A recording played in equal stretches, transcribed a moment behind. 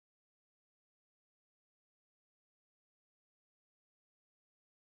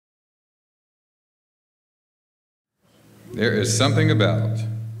There is something about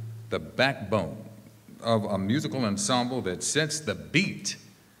the backbone of a musical ensemble that sets the beat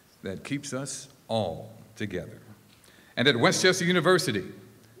that keeps us all together. And at Westchester University,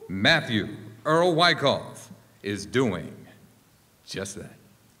 Matthew Earl Wyckoff is doing just that.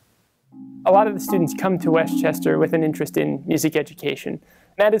 A lot of the students come to Westchester with an interest in music education.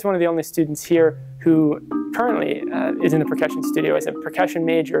 Matt is one of the only students here who currently is in the percussion studio as a percussion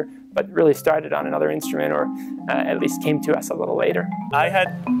major, but really started on another instrument, or at least came to us a little later.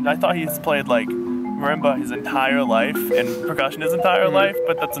 I thought he's played like marimba his entire life and percussion his entire life,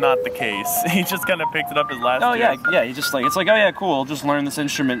 but that's not the case. He just kind of picked it up his last year. Yeah, he just like, it's like, oh yeah, cool, just learn this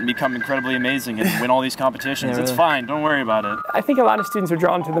instrument and become incredibly amazing and win all these competitions. It's fine, don't worry about it. I think a lot of students are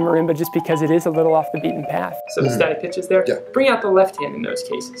drawn to the marimba just because it is a little off the beaten path. So the static pitches there, bring out the left hand in those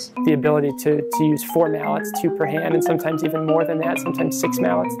cases. The ability to use 4 mallets, 2 per hand, and sometimes even more than that, sometimes 6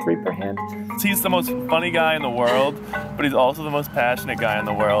 mallets, 3 per hand. He's the most funny guy in the world, but he's also the most passionate guy in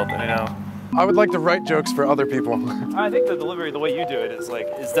the world, you know. I would like to write jokes for other people. I think the delivery, the way you do it, is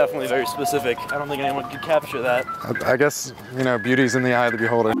definitely very specific. I don't think anyone could capture that. I guess, you know, beauty's in the eye of the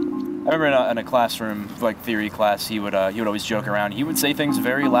beholder. I remember in a classroom, like theory class, he would always joke around. He would say things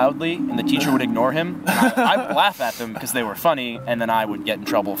very loudly, and the teacher would ignore him. I would laugh at them because they were funny, and then I would get in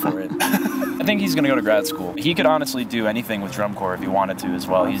trouble for it. I think he's going to go to grad school. He could honestly do anything with drum corps if he wanted to as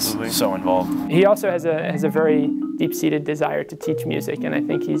well. Absolutely. He's so involved. He also has a very deep-seated desire to teach music, and I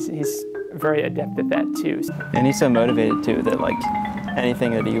think he's very adept at that too. And he's so motivated too that like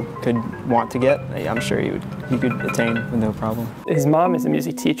anything that he could want to get, I'm sure he could attain with no problem. His mom is a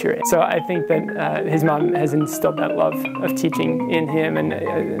music teacher, so I think that his mom has instilled that love of teaching in him, and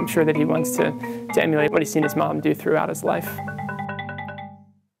I'm sure that he wants to emulate what he's seen his mom do throughout his life.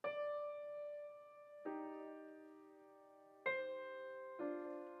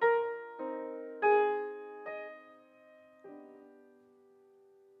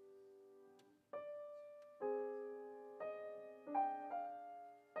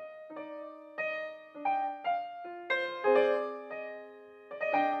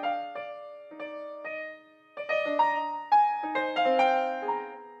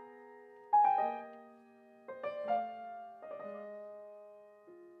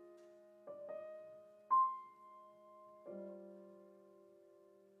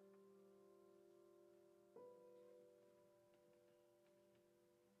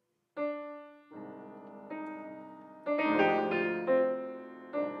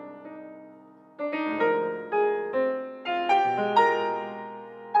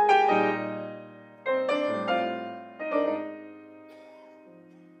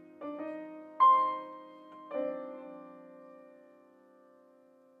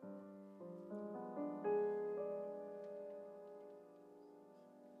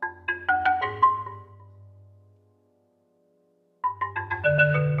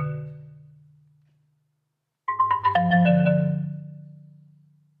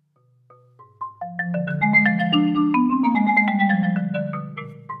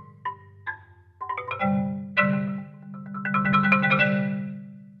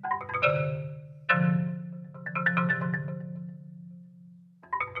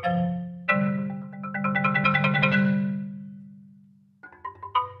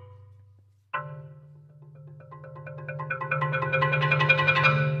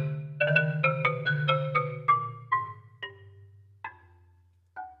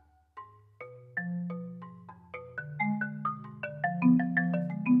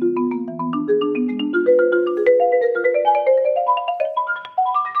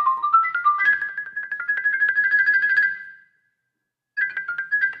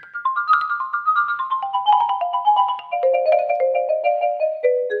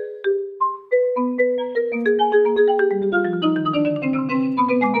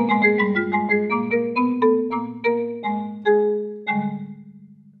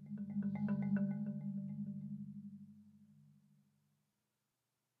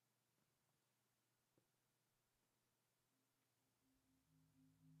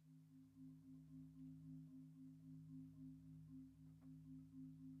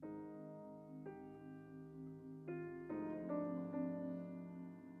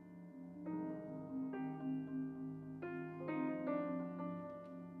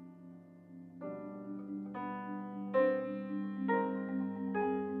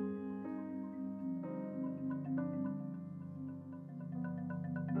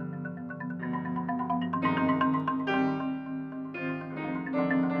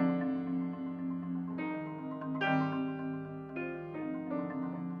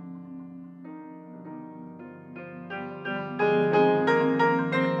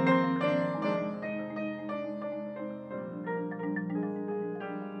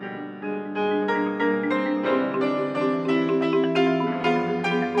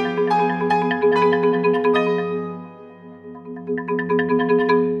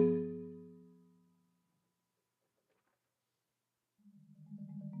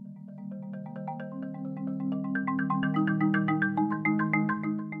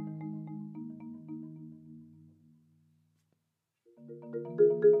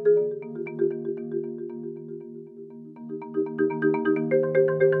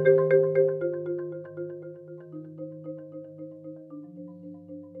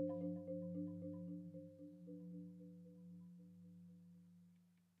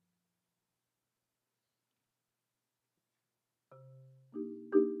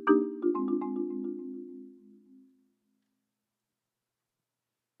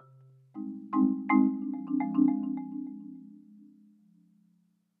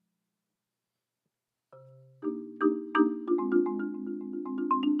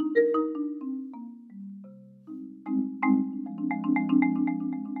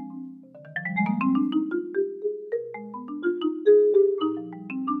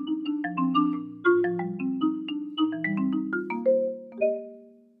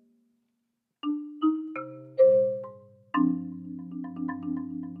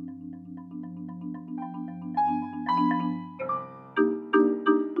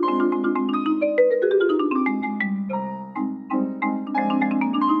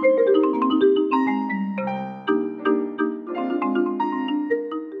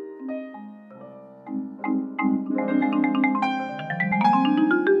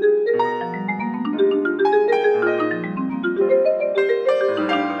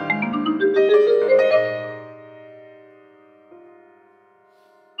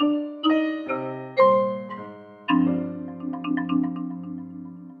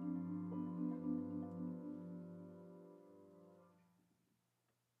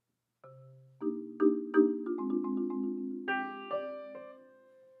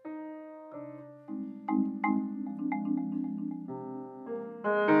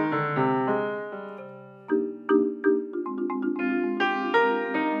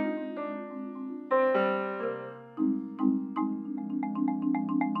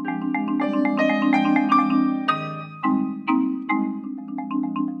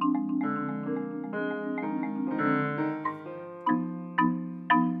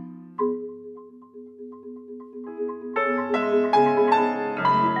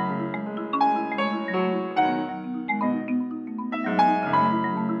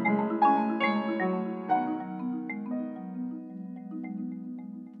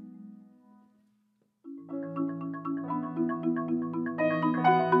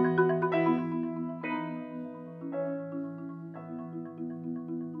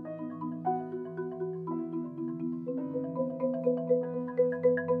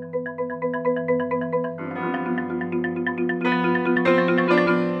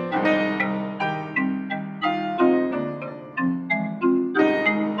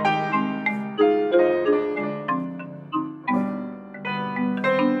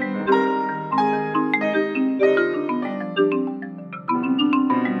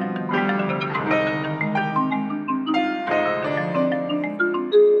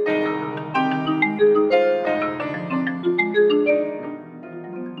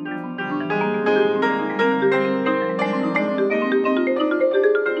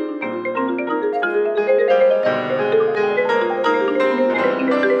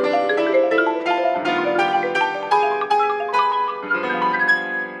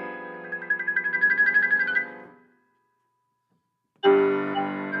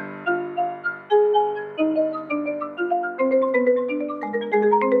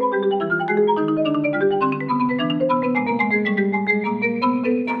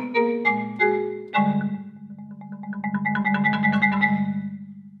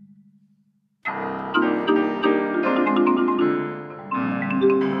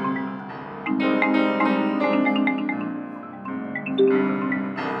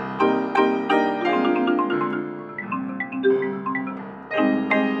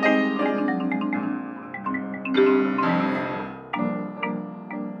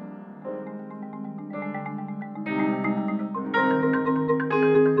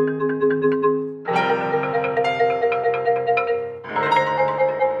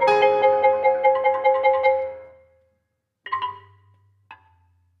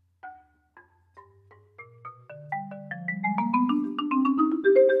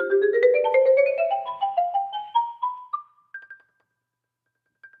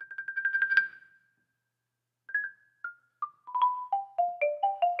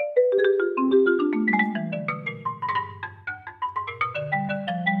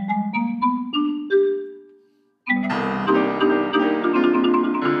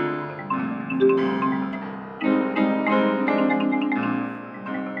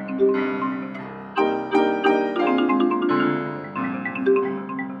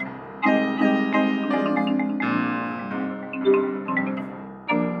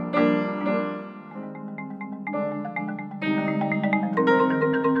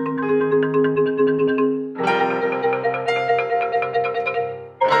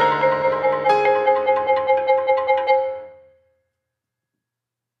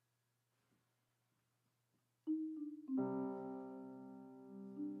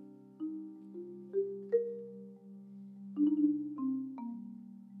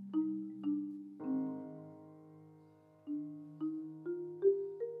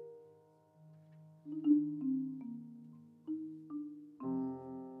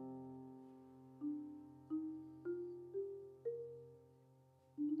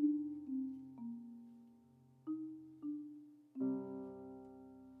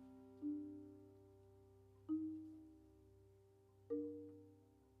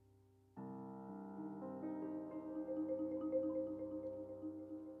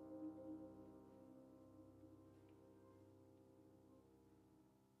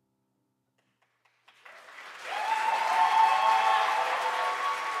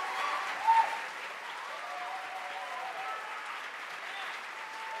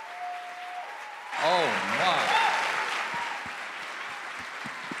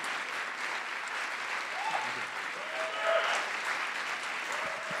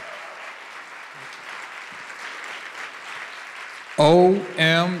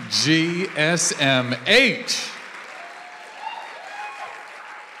 OMGSMH.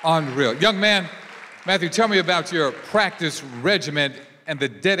 Unreal. Young man, Matthew, tell me about your practice regimen and the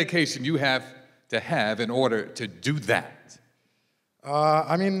dedication you have to have in order to do that.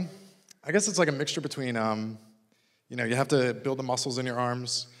 I mean, I guess it's like a mixture between, you know, you have to build the muscles in your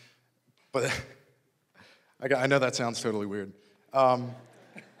arms, but I know that sounds totally weird. But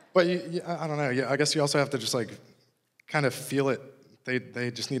I don't know, I guess you also have to just like kind of feel it. They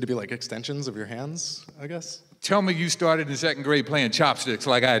just need to be like extensions of your hands, I guess. Tell me you started in second grade playing chopsticks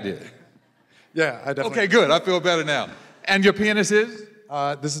like I did. Yeah, I definitely. Okay, good, I feel better now. And your pianist is?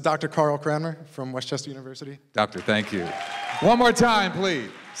 This is Dr. Carl Cranmer from Westchester University. Doctor, thank you. One more time,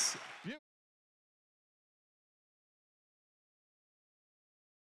 please.